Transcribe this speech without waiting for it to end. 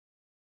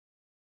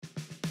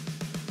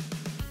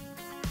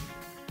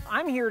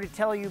I'm here to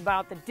tell you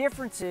about the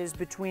differences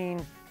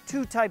between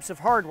two types of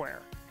hardware.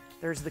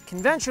 There's the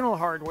conventional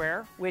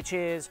hardware, which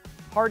is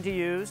hard to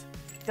use,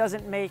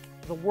 doesn't make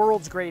the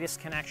world's greatest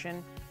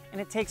connection,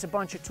 and it takes a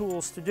bunch of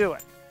tools to do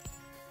it.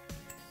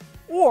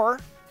 Or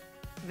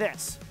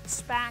this,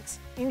 SPAX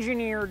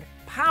engineered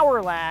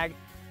PowerLag,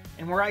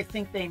 and where I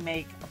think they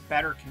make a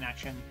better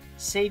connection,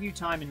 save you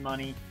time and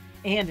money,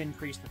 and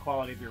increase the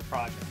quality of your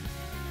project.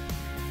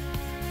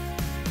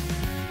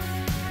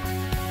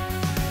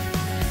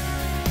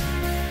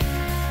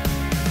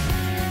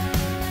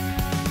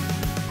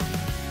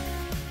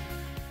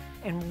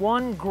 And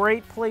one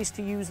great place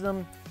to use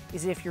them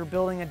is if you're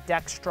building a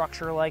deck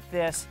structure like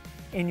this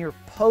in your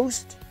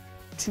post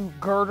to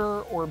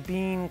girder or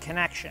beam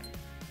connection.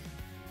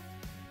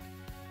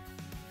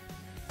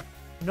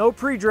 No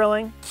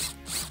pre-drilling,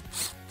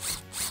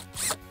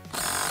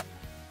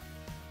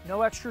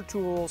 no extra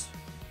tools,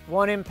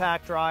 one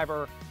impact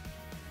driver,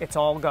 it's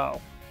all go.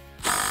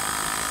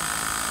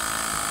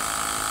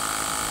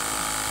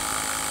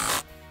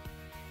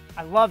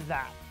 I love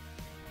that.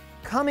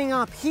 Coming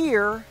up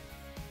here,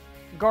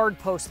 guard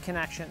post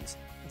connections.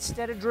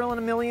 Instead of drilling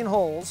a million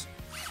holes,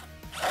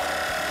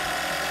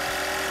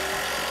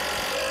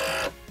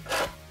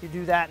 you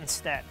do that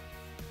instead.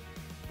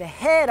 The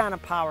head on a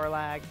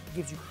PowerLag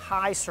gives you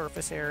high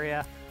surface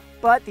area,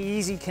 but the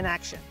easy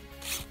connection.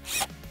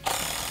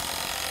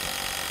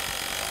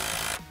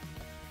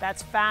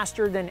 That's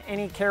faster than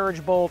any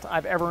carriage bolt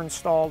I've ever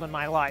installed in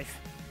my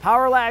life.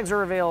 PowerLags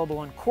are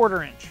available in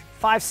 1/4 inch,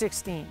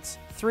 5/16,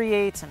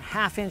 3/8, and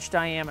 1/2 inch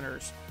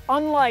diameters.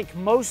 Unlike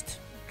most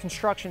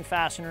construction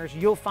fasteners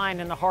you'll find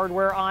in the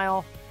hardware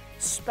aisle,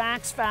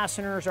 SPAX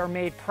fasteners are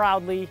made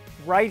proudly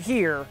right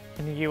here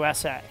in the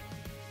USA.